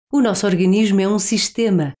O nosso organismo é um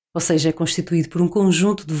sistema, ou seja, é constituído por um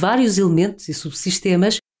conjunto de vários elementos e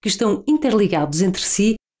subsistemas que estão interligados entre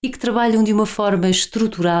si e que trabalham de uma forma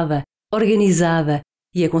estruturada, organizada,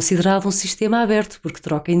 e é considerado um sistema aberto porque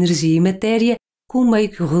troca energia e matéria com o meio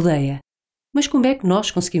que o rodeia. Mas como é que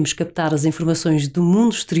nós conseguimos captar as informações do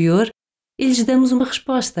mundo exterior e lhes damos uma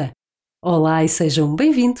resposta? Olá e sejam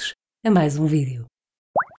bem-vindos a mais um vídeo.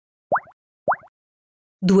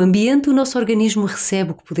 Do ambiente, o nosso organismo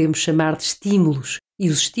recebe o que podemos chamar de estímulos, e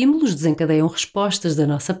os estímulos desencadeiam respostas da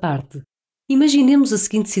nossa parte. Imaginemos a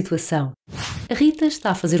seguinte situação. A Rita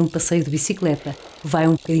está a fazer um passeio de bicicleta. Vai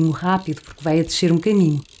um bocadinho rápido porque vai a descer um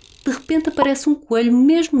caminho. De repente aparece um coelho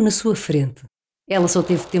mesmo na sua frente. Ela só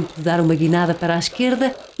teve tempo de dar uma guinada para a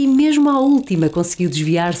esquerda e mesmo à última conseguiu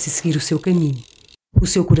desviar-se e seguir o seu caminho. O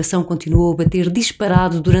seu coração continuou a bater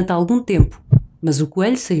disparado durante algum tempo, mas o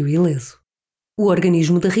coelho saiu ileso. O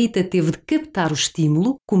organismo da Rita teve de captar o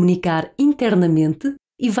estímulo, comunicar internamente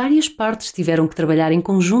e várias partes tiveram que trabalhar em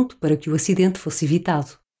conjunto para que o acidente fosse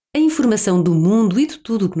evitado. A informação do mundo e de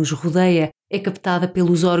tudo o que nos rodeia é captada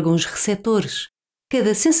pelos órgãos receptores.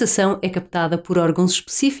 Cada sensação é captada por órgãos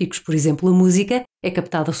específicos, por exemplo, a música é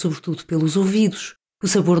captada sobretudo pelos ouvidos, o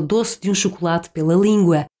sabor doce de um chocolate pela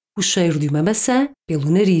língua, o cheiro de uma maçã pelo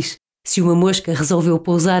nariz. Se uma mosca resolveu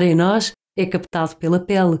pousar em nós, é captado pela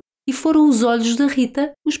pele, e foram os olhos da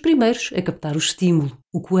Rita os primeiros a captar o estímulo,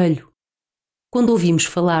 o coelho. Quando ouvimos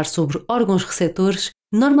falar sobre órgãos receptores,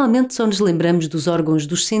 normalmente só nos lembramos dos órgãos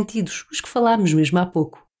dos sentidos, os que falámos mesmo há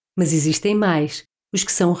pouco. Mas existem mais, os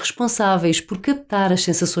que são responsáveis por captar as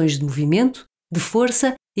sensações de movimento, de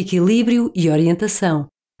força, equilíbrio e orientação.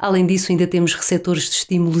 Além disso, ainda temos receptores de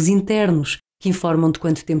estímulos internos, que informam de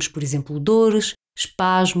quando temos, por exemplo, dores,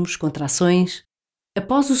 espasmos, contrações.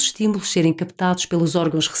 Após os estímulos serem captados pelos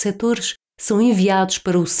órgãos receptores, são enviados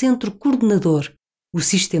para o centro coordenador, o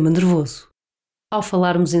sistema nervoso. Ao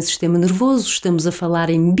falarmos em sistema nervoso, estamos a falar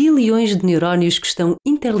em bilhões de neurónios que estão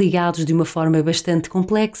interligados de uma forma bastante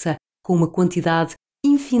complexa, com uma quantidade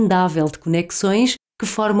infindável de conexões que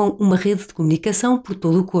formam uma rede de comunicação por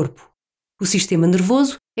todo o corpo. O sistema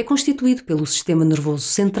nervoso é constituído pelo sistema nervoso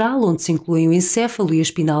central, onde se incluem o encéfalo e a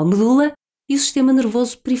espinal medula, e o sistema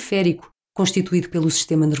nervoso periférico, constituído pelo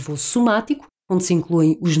sistema nervoso somático, onde se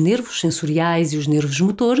incluem os nervos sensoriais e os nervos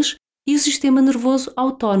motores, e o sistema nervoso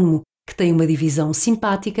autónomo, que tem uma divisão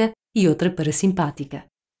simpática e outra parasimpática.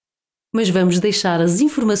 Mas vamos deixar as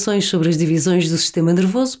informações sobre as divisões do sistema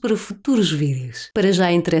nervoso para futuros vídeos. Para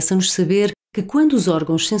já interessa-nos saber que quando os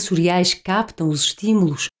órgãos sensoriais captam os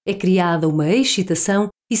estímulos, é criada uma excitação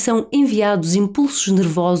e são enviados impulsos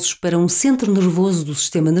nervosos para um centro nervoso do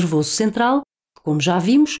sistema nervoso central, que, como já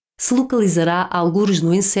vimos, se localizará algures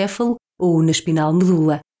no encéfalo ou na espinal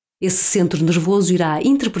medula. Esse centro nervoso irá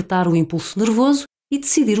interpretar o impulso nervoso e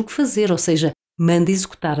decidir o que fazer, ou seja, manda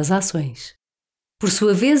executar as ações. Por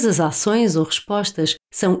sua vez, as ações ou respostas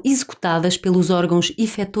são executadas pelos órgãos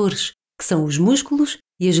efetores, que são os músculos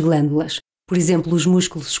e as glândulas. Por exemplo, os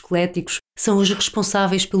músculos esqueléticos são os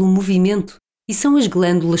responsáveis pelo movimento e são as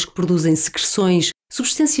glândulas que produzem secreções,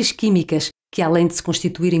 substâncias químicas que, além de se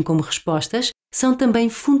constituírem como respostas, são também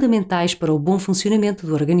fundamentais para o bom funcionamento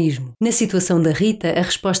do organismo. Na situação da Rita, a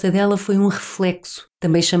resposta dela foi um reflexo,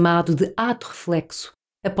 também chamado de ato reflexo.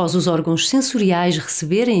 Após os órgãos sensoriais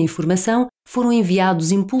receberem a informação, foram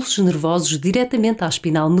enviados impulsos nervosos diretamente à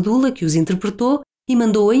espinal medula, que os interpretou e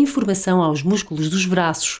mandou a informação aos músculos dos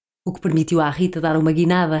braços, o que permitiu à Rita dar uma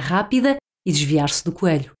guinada rápida e desviar-se do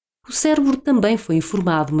coelho. O cérebro também foi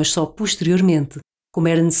informado, mas só posteriormente. Como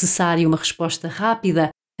era necessária uma resposta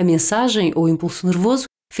rápida, a mensagem ou impulso nervoso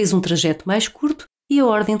fez um trajeto mais curto e a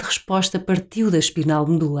ordem de resposta partiu da espinal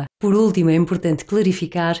medula. Por último, é importante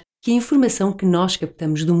clarificar que a informação que nós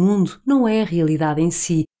captamos do mundo não é a realidade em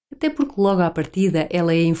si, até porque logo à partida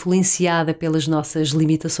ela é influenciada pelas nossas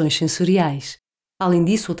limitações sensoriais. Além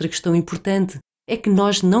disso, outra questão importante é que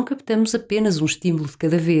nós não captamos apenas um estímulo de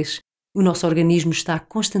cada vez. O nosso organismo está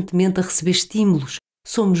constantemente a receber estímulos.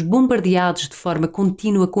 Somos bombardeados de forma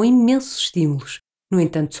contínua com imensos estímulos. No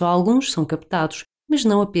entanto, só alguns são captados, mas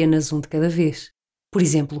não apenas um de cada vez. Por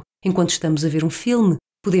exemplo, enquanto estamos a ver um filme,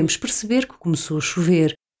 podemos perceber que começou a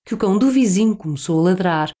chover, que o cão do vizinho começou a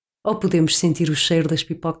ladrar, ou podemos sentir o cheiro das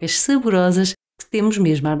pipocas saborosas que temos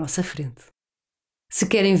mesmo à nossa frente. Se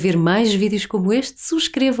querem ver mais vídeos como este,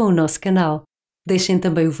 subscrevam o nosso canal. Deixem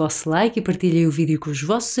também o vosso like e partilhem o vídeo com os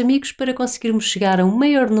vossos amigos para conseguirmos chegar a um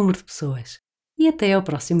maior número de pessoas. E até ao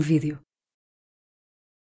próximo vídeo.